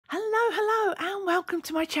Hello and welcome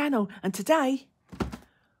to my channel, and today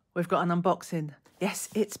we've got an unboxing. Yes,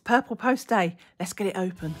 it's Purple Post Day. Let's get it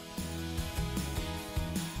open.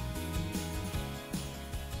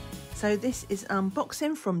 So this is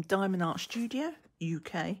unboxing from Diamond Art Studio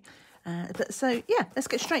UK. So yeah, let's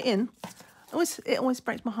get straight in. It always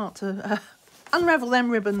breaks my heart to unravel them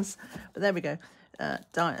ribbons, but there we go.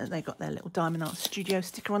 They got their little Diamond Art Studio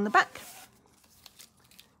sticker on the back.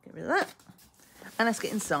 Get rid of that. And let's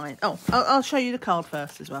get inside. Oh, I'll show you the card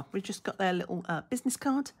first as well. We've just got their little business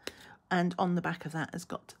card. And on the back of that has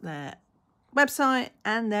got their website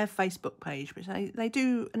and their Facebook page, which they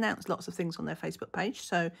do announce lots of things on their Facebook page.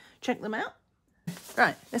 So check them out.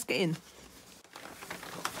 Right, let's get in.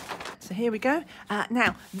 So here we go.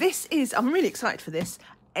 Now, I'm really excited for this.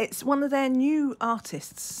 It's one of their new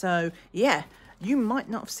artists. So yeah, you might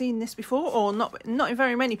not have seen this before, or not in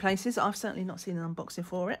very many places. I've certainly not seen an unboxing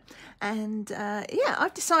for it. And yeah,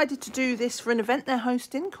 I've decided to do this for an event they're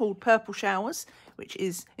hosting called Purple Showers, which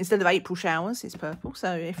is, instead of April Showers, it's purple.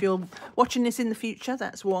 So if you're watching this in the future,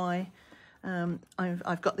 that's why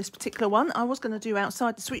I've got this particular one. I was going to do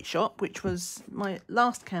Outside the Sweetshop, which was my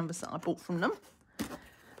last canvas that I bought from them.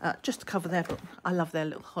 Just to cover their book. I love their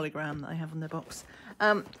little hologram that they have on their box.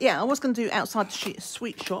 Yeah, I was going to do Outside the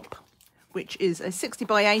Sweetshop, which is a 60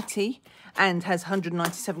 by 80 and has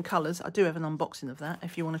 197 colours. I do have an unboxing of that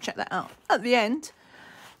if you want to check that out at the end.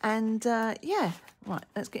 And yeah, right,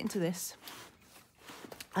 let's get into this.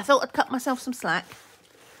 I thought I'd cut myself some slack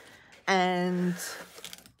and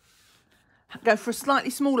go for a slightly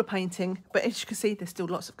smaller painting, but as you can see, there's still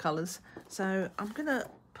lots of colours. So I'm going to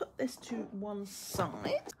put this to one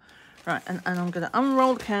side. Right, and I'm going to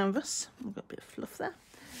unroll the canvas. I've got a bit of fluff there.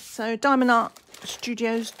 So Diamond Art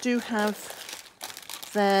Studios do have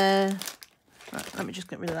their... Right, let me just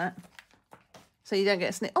get rid of that. So you don't get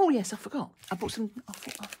a sniff. Oh yes, I forgot. I bought some...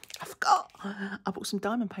 I forgot. I bought some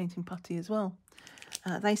diamond painting putty as well.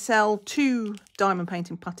 They sell 2 diamond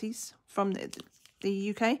painting putties from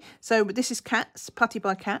the UK. So this is Kat's, Putty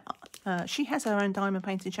by Kat. She has her own diamond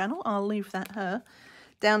painting channel. I'll leave her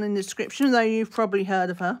down in the description, though you've probably heard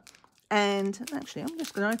of her. And actually, I'm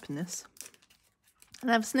just going to open this and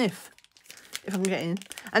have a sniff, if I can get in.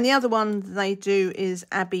 And the other one they do is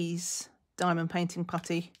Abby's diamond painting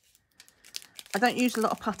putty. I don't use a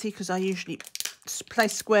lot of putty because I usually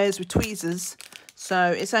place squares with tweezers.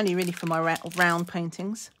 So it's only really for my round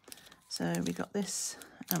paintings. So we got this,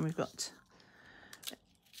 and we've got,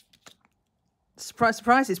 surprise,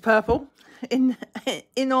 surprise, it's purple in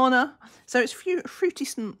honour. So it's fruity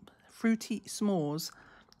s'mores.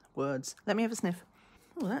 Words. Let me have a sniff.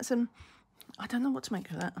 Oh, that's I don't know what to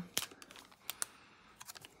make of that.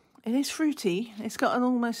 It is fruity. It's got an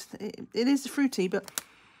almost. It is fruity, but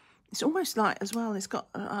it's almost like as well. It's got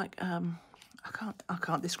like I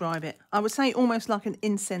can't describe it. I would say almost like an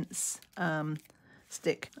incense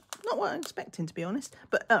stick. Not what I'm expecting, to be honest.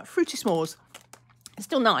 But fruity s'mores. It's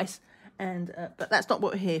still nice. And but that's not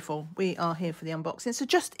what we're here for. We are here for the unboxing. So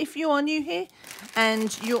just if you are new here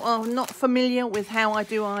and you are not familiar with how I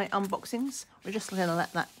do my unboxings, we're just going to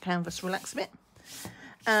let that canvas relax a bit.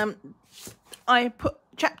 I put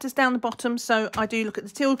chapters down the bottom, so I do look at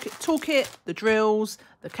the toolkit, the drills,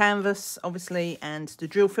 the canvas, obviously, and the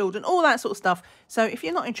drill field and all that sort of stuff. So if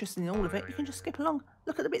you're not interested in all of it, you can just skip along,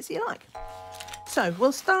 look at the bits you like. So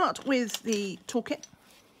we'll start with the toolkit.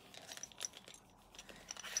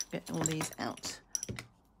 Get all these out.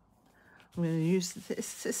 I'm going to use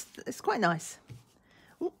this. It's quite nice.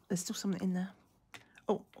 Oh, there's still something in there.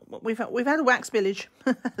 Oh, we've had a wax spillage.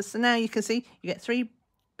 So now you can see you get 3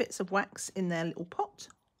 bits of wax in their little pot.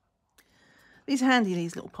 These are handy,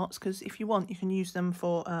 these little pots, because if you want, you can use them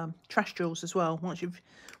for trash drills as well. Once you've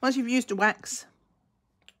used the wax,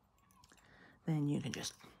 then you can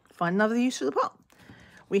just find another use for the pot.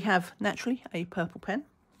 We have naturally a purple pen.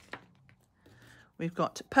 We've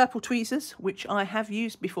got purple tweezers, which I have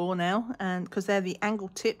used before now, and because they're the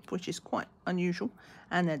angle tip, which is quite unusual,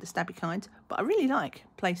 and they're the stabby kind. But I really like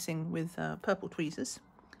placing with purple tweezers.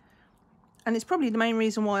 And it's probably the main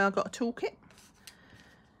reason why I got a toolkit,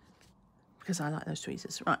 because I like those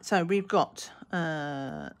tweezers. Right, so we've got,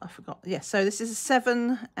 I forgot, yes, so this is a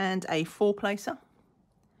 7 and a 4 placer.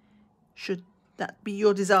 Should that be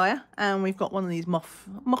your desire? And we've got one of these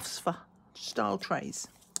Moffsfa style trays.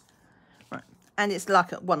 And it's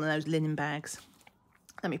like one of those linen bags.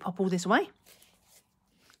 Let me pop all this away.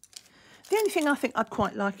 The only thing I think I'd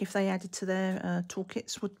quite like if they added to their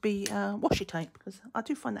toolkits would be washi tape, because I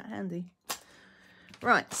do find that handy.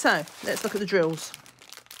 Right, so let's look at the drills.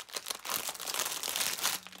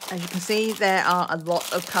 As you can see, there are a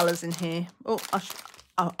lot of colours in here. Oh,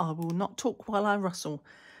 I will not talk while I rustle.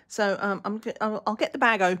 So I'll get the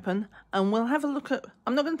bag open and we'll have a look at.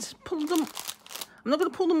 I'm not going to pull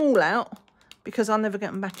them all out because I'll never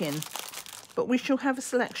get them back in. But we shall have a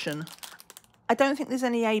selection. I don't think there's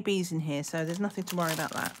any ABs in here, so there's nothing to worry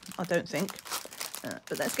about that. I don't think.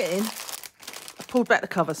 But let's get in. I pulled back the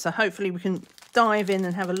cover, so hopefully we can dive in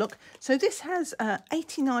and have a look. So this has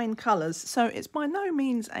 89 colours, so it's by no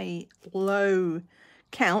means a low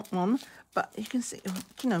count one, but you can see,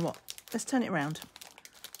 you know what, let's turn it around.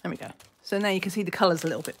 There we go. So now you can see the colours a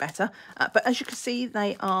little bit better, but as you can see,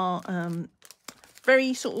 they are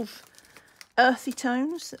very sort of earthy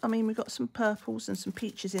tones. I mean, we've got some purples and some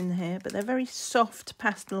peaches in here, but they're very soft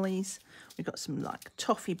pastels. We've got some like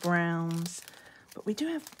toffee browns, but we do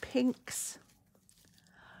have pinks.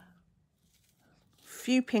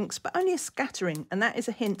 Few pinks, but only a scattering, and that is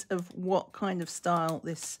a hint of what kind of style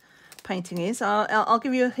this painting is. I'll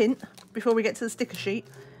give you a hint before we get to the sticker sheet.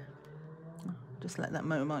 Just let that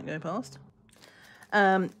motorbike go past.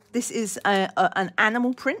 This is an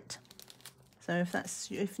animal print, so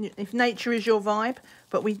if nature is your vibe,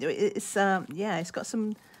 but it's yeah, it's got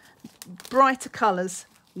some brighter colours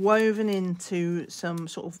woven into some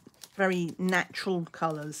sort of very natural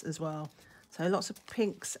colours as well. So lots of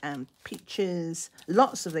pinks and peaches,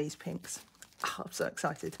 lots of these pinks. Oh, I'm so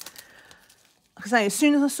excited. Like I say, as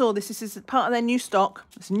soon as I saw this, this is part of their new stock.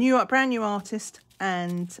 It's a brand new artist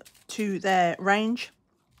and to their range.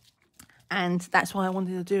 And that's why I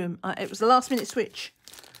wanted to do them. It was a last minute switch.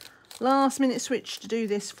 Last minute switch to do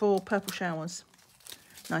this for Purple Showers.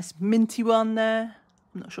 Nice minty one there.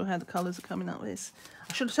 I'm not sure how the colours are coming up with this.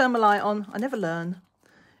 I should have turned my light on. I never learn.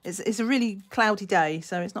 It's a really cloudy day,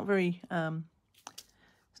 so it's not very hardly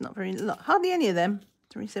any of them.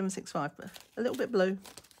 3765, but a little bit blue. And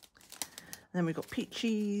then we've got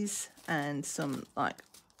peaches and some like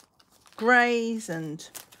greys, and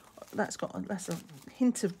that's a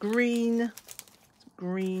hint of green.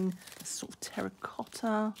 Green, sort of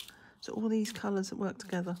terracotta. So all these colours that work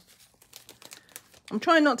together. I'm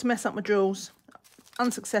trying not to mess up my drills,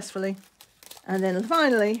 unsuccessfully. And then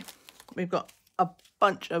finally, we've got a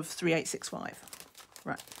bunch of 3865.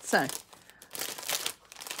 Right, so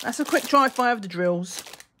that's a quick drive-by of the drills.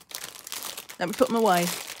 Let me put them away.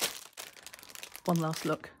 One last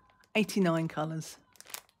look. 89 colours.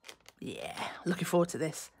 Yeah, looking forward to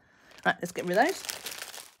this. Right, let's get rid of those.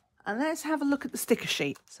 And let's have a look at the sticker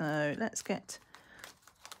sheet. So let's get...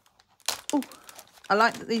 Oh, I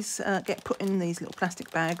like that these get put in these little plastic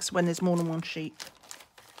bags when there's more than one sheet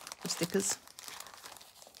of stickers.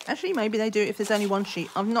 Actually, maybe they do if there's only one sheet.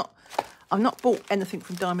 I've not bought anything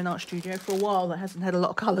from Diamond Art Studio for a while that hasn't had a lot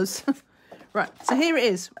of colours. Right, so here it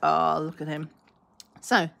is. Oh, look at him.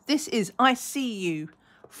 So this is I See You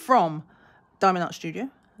from Diamond Art Studio,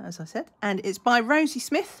 as I said. And it's by Rosie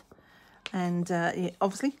Smith. And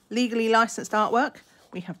obviously, legally licensed artwork.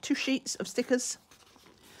 We have 2 sheets of stickers.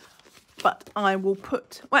 But I will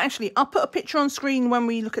put... Well, actually, I'll put a picture on screen when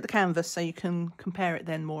we look at the canvas so you can compare it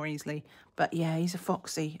then more easily. But yeah, he's a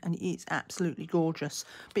foxy and he's absolutely gorgeous.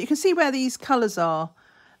 But you can see where these colours are.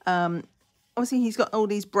 Obviously, he's got all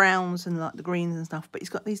these browns and like the greens and stuff, but he's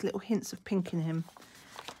got these little hints of pink in him.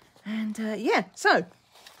 And yeah, so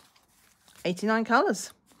 89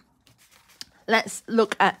 colours. Let's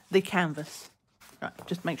look at the canvas. Right,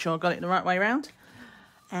 just make sure I got it the right way around.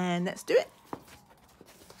 And let's do it.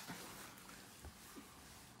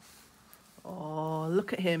 Oh,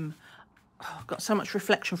 look at him. Oh, I've got so much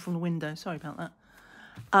reflection from the window. Sorry about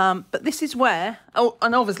that. But this is where... Oh,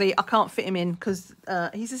 and obviously I can't fit him in because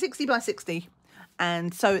he's a 60 by 60.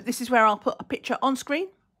 And so this is where I'll put a picture on screen.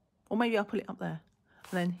 Or maybe I'll put it up there.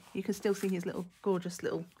 And then you can still see his little gorgeous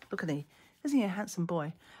little... Look at him. Isn't he a handsome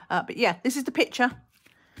boy? But yeah, this is the picture.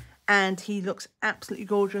 And he looks absolutely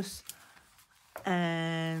gorgeous.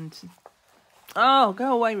 And... Oh,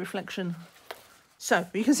 go away, reflection. So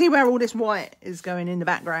you can see where all this white is going in the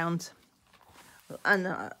background.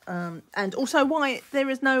 And also why there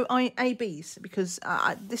is no ABs, because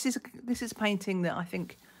this is a painting that I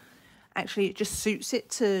think actually it just suits it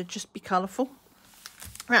to just be colourful.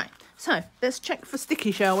 Right, so let's check for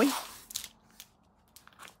sticky, shall we?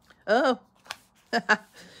 Oh,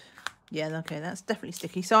 yeah, okay, that's definitely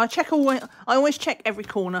sticky. So I always check every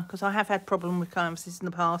corner because I have had problem with canvases in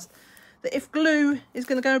the past. That if glue is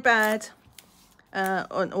going to go bad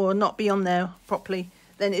or not be on there properly,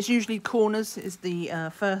 then it's usually corners is the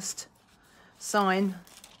first sign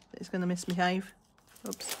that it's going to misbehave.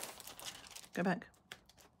 Oops. Go back.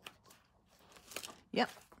 Yep.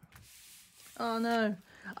 Oh no.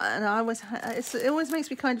 And it always makes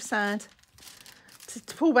me kind of sad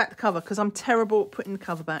to pull back the cover because I'm terrible at putting the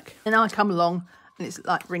cover back. And now I come along and it's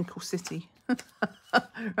like Wrinkle City.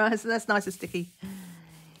 Right, so that's nice and sticky.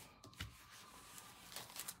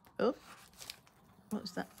 Oh, what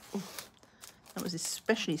was that? Oh, that was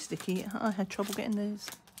especially sticky. I had trouble getting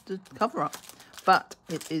the cover up, but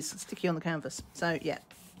it is sticky on the canvas. So yeah,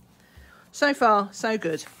 so far so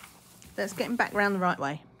good. Let's get him back round the right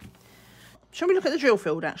way. Shall we look at the drill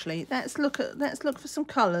field actually? Let's look for some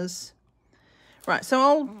colours. Right,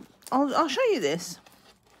 so I'll show you this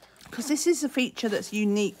because this is a feature that's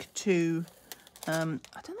unique to. I don't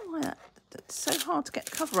know why that's so hard to get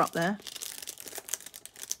the cover up there.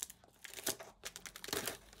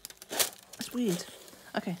 That's weird.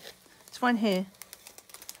 Okay, it's fine here.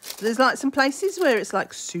 There's like some places where it's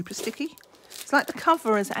like super sticky. It's like the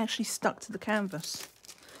cover is actually stuck to the canvas.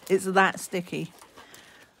 It's that sticky.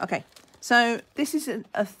 Okay, so this is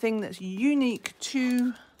a thing that's unique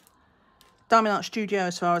to Diamond Art Studio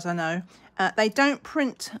as far as I know. They don't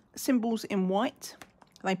print symbols in white.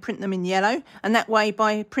 They print them in yellow. And that way,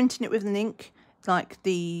 by printing it with an ink, like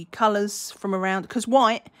the colours from around, because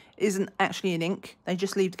white isn't actually an ink. They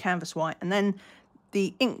just leave the canvas white. And then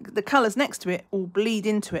the ink, the colours next to it will bleed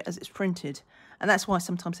into it as it's printed. And that's why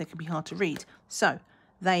sometimes they can be hard to read. So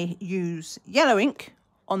they use yellow ink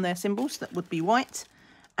on their symbols that would be white.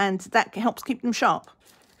 And that helps keep them sharp.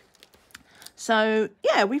 So,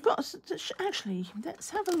 yeah, we've got, actually,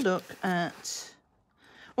 let's have a look at,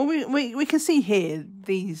 well, we can see here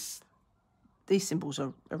these symbols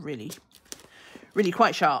are really, really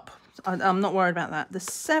quite sharp. I'm not worried about that. The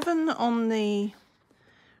 7 on the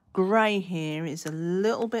grey here is a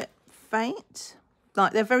little bit faint.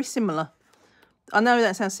 Like, they're very similar. I know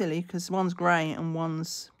that sounds silly because one's grey and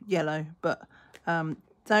one's yellow, but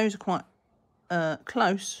those are quite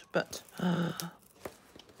close, but...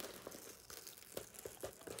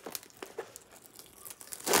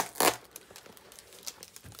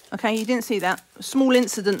 Okay, you didn't see that. A small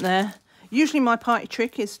incident there. Usually my party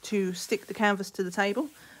trick is to stick the canvas to the table,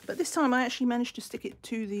 but this time I actually managed to stick it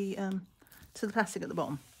to the plastic at the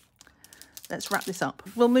bottom. Let's wrap this up.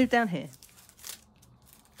 We'll move down here.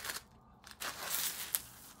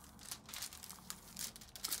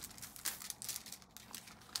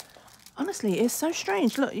 Honestly, it's so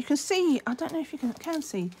strange. Look, you can see, I don't know if you can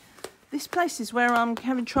see, this place is where I'm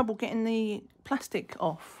having trouble getting the plastic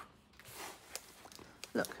off.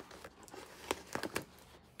 Look.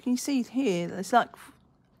 Can you see here? It's like,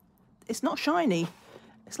 it's not shiny.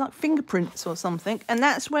 It's like fingerprints or something. And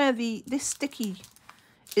that's where this sticky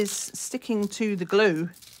is sticking to the glue.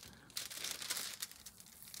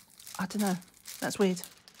 I don't know. That's weird.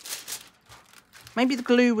 Maybe the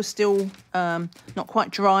glue was still not quite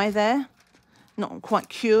dry there. Not quite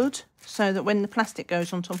cured. So that when the plastic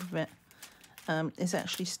goes on top of it, it's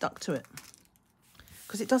actually stuck to it.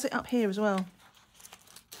 Because it does it up here as well.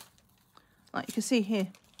 Like you can see here.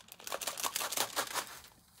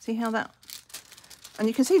 See how that... And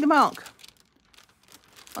you can see the mark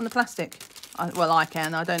on the plastic. Well, I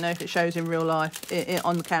can. I don't know if it shows in real life,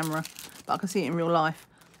 on the camera, but I can see it in real life.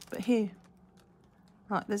 But here,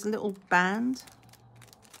 like there's a little band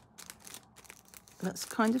that's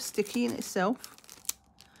kind of sticky in itself.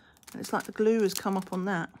 And it's like the glue has come up on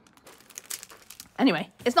that. Anyway,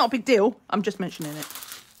 it's not a big deal. I'm just mentioning it.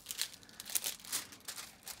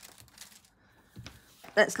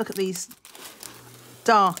 Let's look at these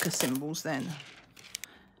darker symbols then.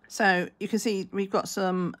 So you can see we've got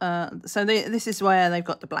some, this is where they've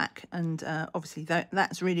got the black, and obviously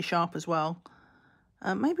that's really sharp as well.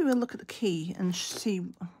 Maybe we'll look at the key and see,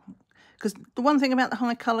 because the one thing about the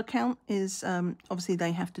high colour count is obviously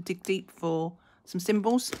they have to dig deep for some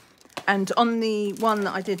symbols. And on the one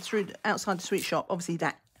that I did outside the Sweetshop, obviously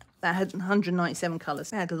that had 197 colours.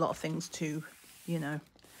 They had a lot of things to, you know,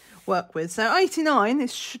 work with. So 89,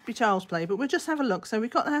 this should be child's play, but we'll just have a look. So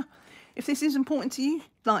we've got now, if this is important to you,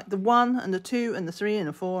 like the 1 and the 2 and the 3 and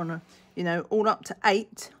the 4 and you know, all up to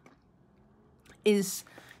 8 is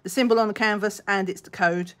the symbol on the canvas and it's the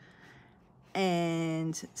code.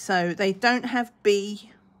 And so they don't have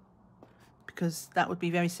B because that would be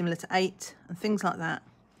very similar to 8 and things like that.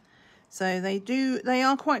 So they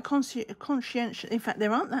are quite conscientious. In fact,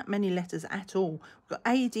 there aren't that many letters at all. We've got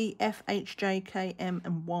A, D, F, H, J, K, M,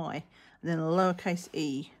 and Y, and then a lowercase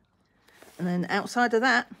e. And then outside of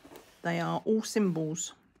that, they are all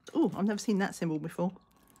symbols. Oh, I've never seen that symbol before.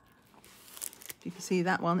 You can see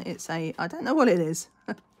that one. It's I don't know what it is.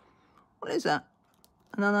 What is that?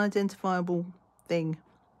 An unidentifiable thing.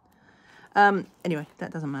 Anyway,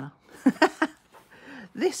 that doesn't matter.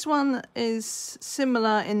 This one is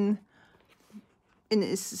similar in in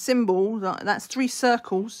its symbol, that's 3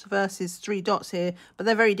 circles versus 3 dots here, but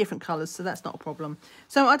they're very different colours, so that's not a problem.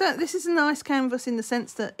 So this is a nice canvas in the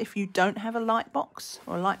sense that if you don't have a light box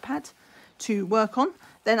or a light pad to work on,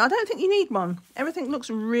 then I don't think you need one. Everything looks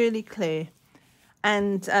really clear.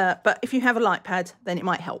 And but if you have a light pad, then it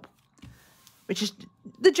might help, which is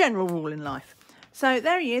the general rule in life. So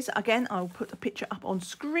there he is. Again, I'll put a picture up on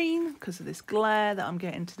screen because of this glare that I'm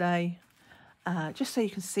getting today, just so you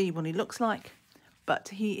can see what he looks like. But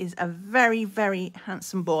he is a very, very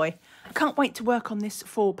handsome boy. I can't wait to work on this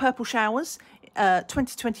for Purple Showers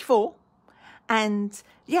 2024. And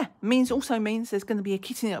yeah, also means there's going to be a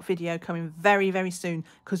kitting up video coming very, very soon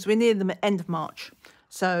because we're near the end of March.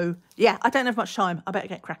 So yeah, I don't have much time. I better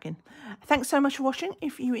get cracking. Thanks so much for watching.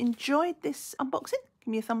 If you enjoyed this unboxing, give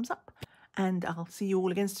me a thumbs up. And I'll see you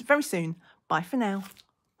all again very soon. Bye for now.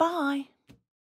 Bye.